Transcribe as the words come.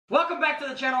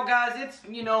the channel, guys. It's,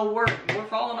 you know, we're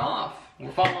falling off.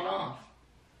 We're falling off.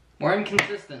 We're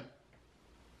inconsistent.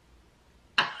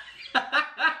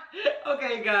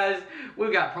 Okay, guys,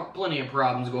 we've got plenty of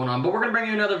problems going on, but we're gonna bring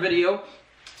you another video.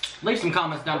 Leave some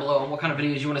comments down below on what kind of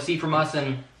videos you want to see from us,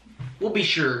 and we'll be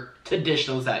sure to dish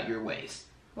those out your ways.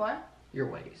 What? Your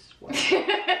ways. What?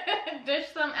 Dish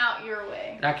them out your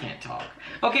way. I can't talk.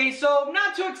 Okay, so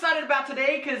not too excited about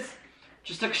today because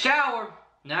just took a shower.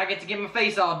 Now I get to get my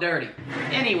face all dirty.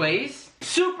 Anyways,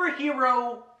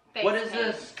 superhero. Face what is paint.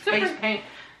 this? Face paint.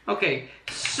 Okay,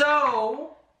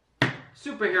 so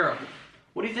superhero.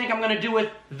 What do you think I'm gonna do with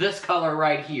this color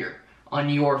right here on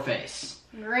your face?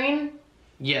 Green?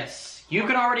 Yes. You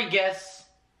can already guess.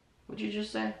 What'd you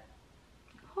just say?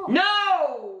 Oh.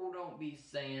 No! Don't be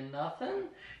saying nothing.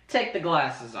 Take the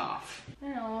glasses off.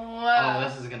 Oh,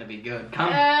 this is gonna be good. Come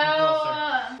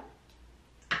closer.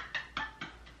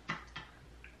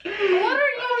 What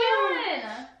are you doing?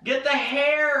 Get the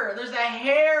hair. There's a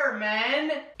hair,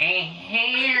 man. A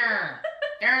hair.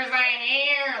 There's a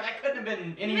hair. That couldn't have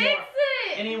been any Mix more.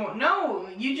 it. Any more. No,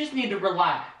 you just need to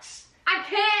relax. I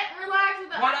can't relax with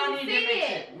that. Why don't you need to mix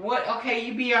it? What? Okay,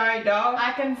 you be alright, dog.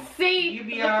 I can see. You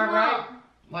be alright.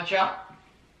 Watch out.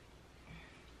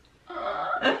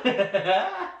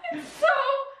 It's so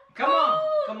Come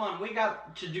on. We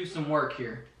got to do some work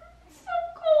here. It's so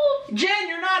cold. Jen,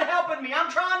 you're not helping me. I'm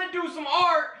trying to do some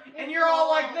art, and you're all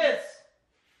like this.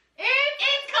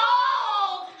 It's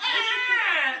cold.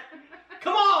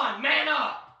 Come on, man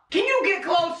up. Can you get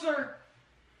closer?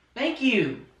 Thank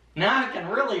you. Now it can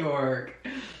really work.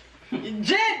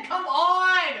 Jen, come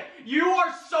on. You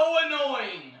are so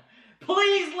annoying.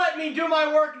 Please let me do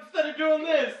my work instead of doing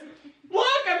this.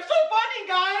 Look, I'm so funny,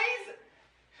 guys.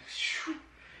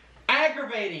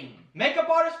 Aggravating. Makeup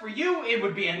artist for you, it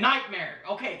would be a nightmare.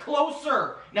 Okay,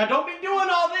 closer. Now don't be doing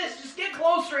all this. Just get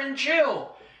closer and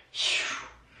chill.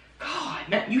 God,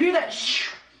 man, you hear that?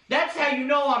 That's how you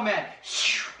know I'm at.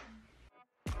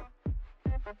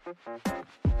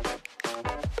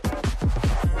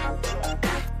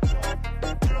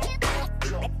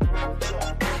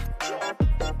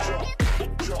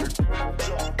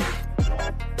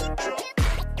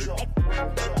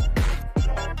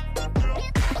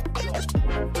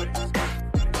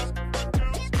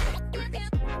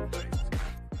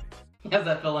 How's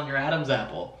that feel on your Adam's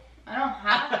apple? I don't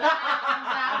have an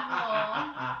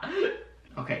apple.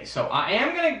 Okay, so I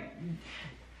am gonna...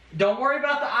 Don't worry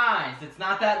about the eyes. It's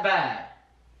not that bad.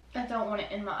 I don't want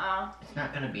it in my eye. It's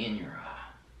not gonna be in your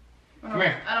eye. Come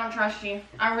here. I don't trust you.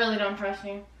 I really don't trust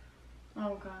you.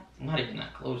 Oh, God. I'm not even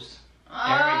that close. There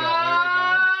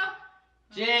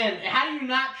we go. Jen, how do you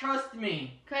not trust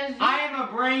me? Because I am a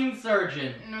brain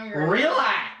surgeon. No, you're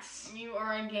Relax. You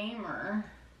are a gamer.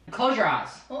 Close your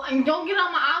eyes. Well, and don't get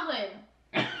on my eyelid.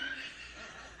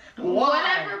 Why?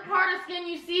 Whatever part of skin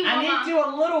you see. I need to a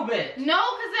little bit. No,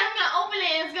 because I'm going to open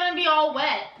it and it's going to be all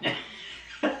wet.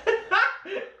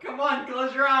 Come on,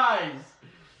 close your eyes.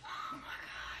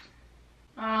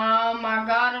 Oh my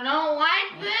God, I don't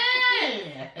like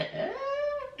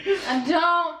this. I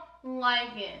don't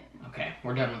like it. Okay,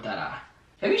 we're done with that eye.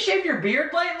 Have you shaved your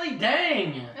beard lately?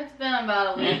 Dang. It's been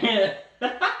about a week.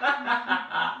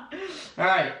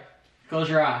 Alright, close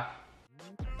your eye.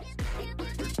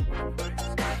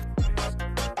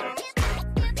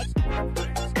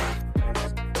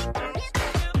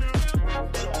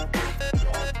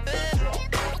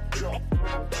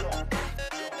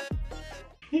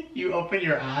 You open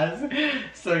your eyes,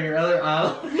 so your other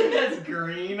eyelid has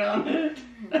green on it.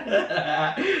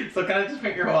 So can I just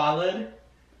paint your whole eyelid?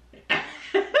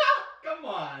 Come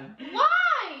on.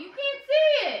 Why? You can't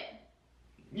see it.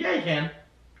 Yeah, you can.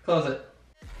 Close it.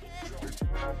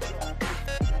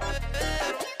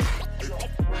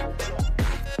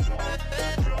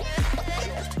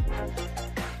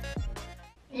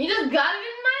 You just got it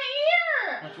in my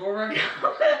ear. That's where we're going.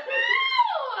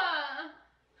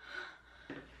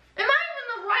 Am I even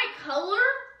the right color?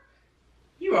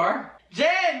 You are.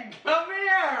 Jen, come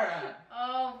here.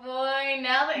 Oh boy,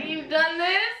 now that you've done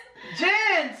this.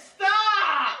 Jen,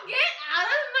 stop. Get out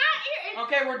of my ear.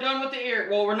 Okay, we're done with the ear.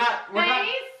 Well, we're not.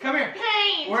 Come here.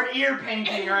 Paint. We're ear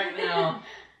painting right now.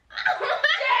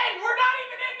 Jen, we're not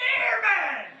even in the ear,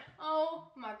 man.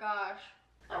 Oh my gosh.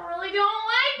 I really don't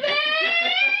like this.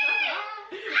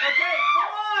 Okay,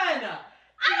 come on.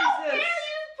 I don't care. You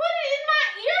just put it in my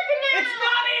ear canal. It's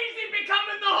not easy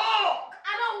becoming the Hulk.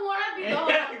 I don't want to be the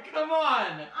Hulk. Come on.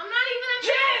 I'm not even a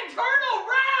Jen, turn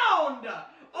around.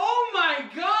 Oh my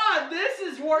God, this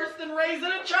is worse than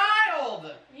raising a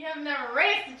child. You have never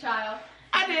raised a child.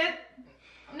 I did.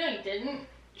 No, you didn't.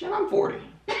 Jen, I'm 40.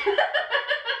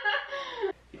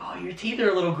 Oh, your teeth are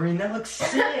a little green. That looks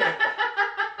sick.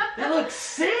 That looks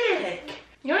sick.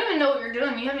 You don't even know what you're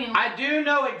doing. You haven't even... I do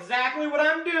know exactly what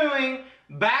I'm doing.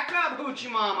 Back up, Hoochie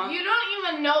Mama. You don't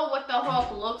even know what the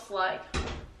Hulk looks like.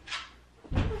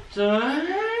 The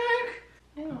heck?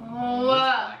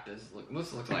 Oh.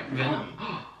 This looks like Venom.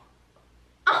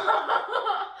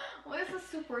 What is the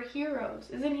superheroes?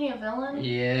 Isn't he a villain?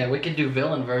 Yeah, we could do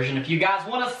villain version if you guys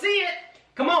want to see it.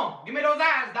 Come on, give me those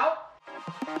eyes, dog.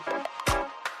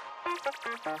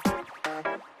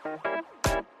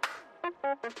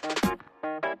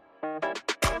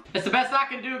 It's the best I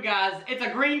can do, guys. It's a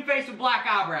green face with black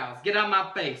eyebrows. Get out of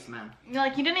my face, man. You're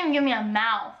like, you didn't even give me a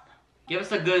mouth. Give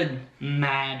us a good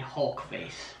mad Hulk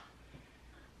face.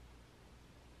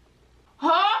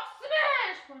 Hulk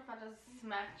smash! What if I just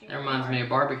smacked you? That reminds me of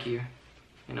barbecue.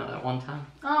 You know that one time?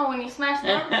 Oh, when you smashed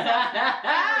the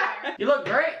barbecue. You look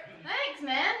great. Thanks,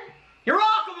 man. You're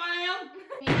welcome, man.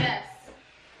 Yes.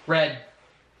 Red.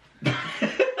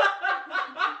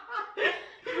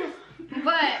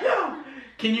 But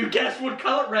Can you guess what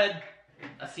color? Red.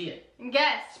 I see it.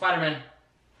 guess. Spider-Man.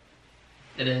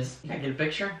 It is. Can I get a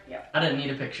picture? Yep. I didn't need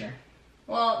a picture.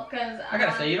 Well, because I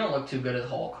gotta say, you don't look too good as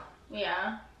Hulk.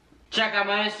 Yeah. Check out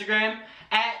my Instagram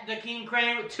at the King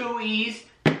Crane with 2 E's,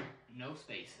 no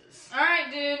spaces. All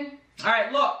right, dude. All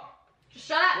right, look. Just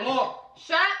shut up. Look.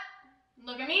 Shut up.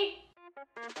 Look at me.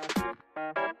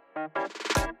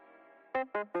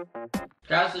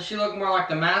 Guys, does she look more like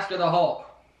the Mask or the Hulk?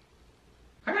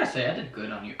 I gotta say, I did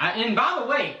good on you. And by the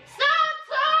way, Stop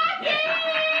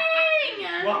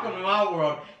talking! welcome to my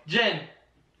world. Jen,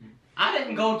 I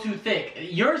didn't go too thick.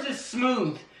 Yours is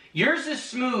smooth. Yours is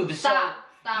smooth. Stop.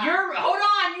 So hold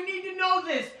on, you need to know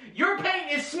this. Your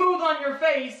paint is smooth on your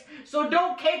face, so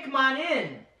don't cake mine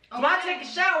in. So when I take a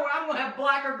shower, I'm gonna have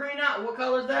black or green eye. What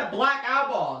color is that? Black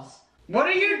eyeballs. What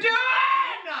are you doing?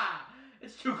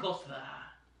 It's too close to the eye.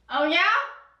 Oh, yeah?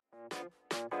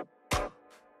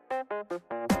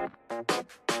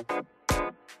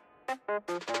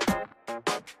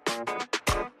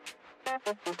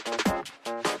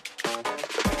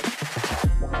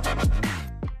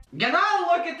 Can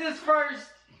I look at this first?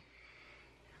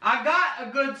 I got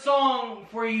a good song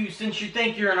for you since you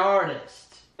think you're an artist.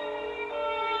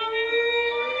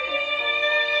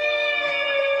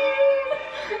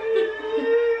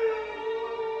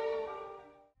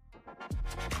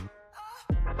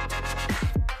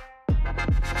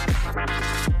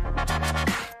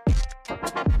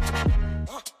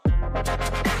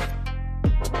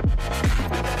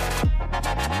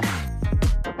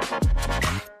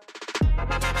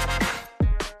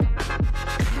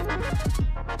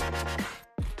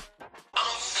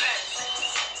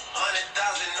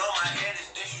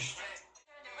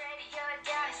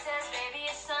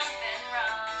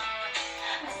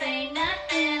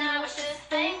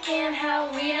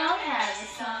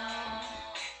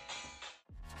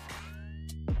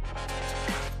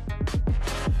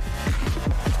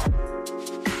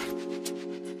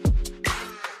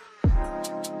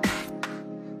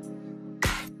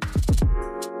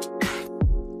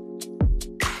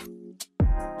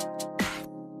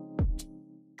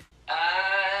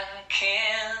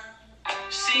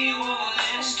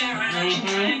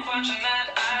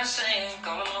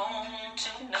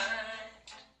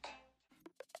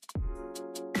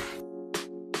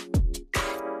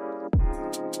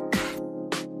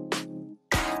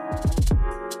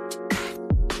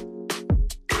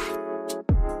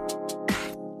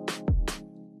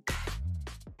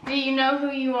 Do you know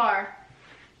who you are?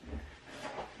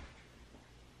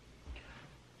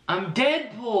 I'm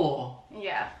Deadpool.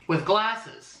 Yeah. With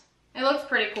glasses. It looks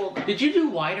pretty cool though. Did you do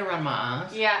white around my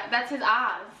eyes? Yeah, that's his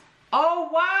eyes. Oh,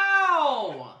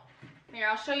 wow! Here,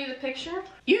 I'll show you the picture.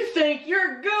 You think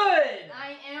you're good!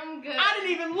 I am good. I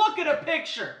didn't even look at a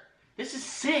picture! This is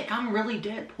sick. I'm really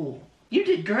Deadpool. You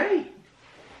did great.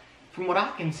 From what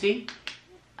I can see.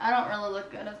 I don't really look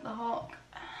good as the Hulk.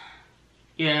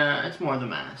 Yeah, it's more the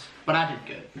mask. But I did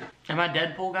good. Am I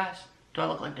Deadpool, guys? Do I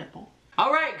look like Deadpool?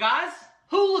 Alright, guys.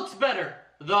 Who looks better?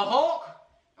 The Hulk?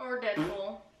 Or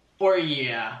Deadpool. Or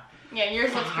yeah. Yeah,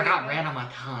 yours looks I pretty got good. red on my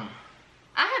tongue.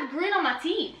 I have green on my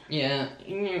teeth. Yeah,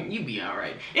 you'd be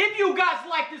alright. If you guys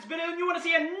like this video and you want to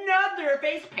see another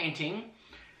face painting,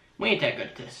 we ain't that good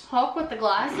at this. Hulk with the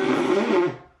glasses.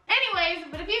 Anyways,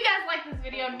 but if you guys like this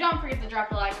video, don't forget to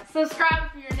drop a like, subscribe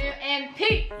if you're new, and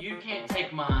peace. You can't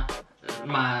take my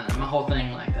whole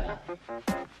thing like that.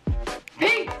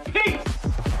 Peace.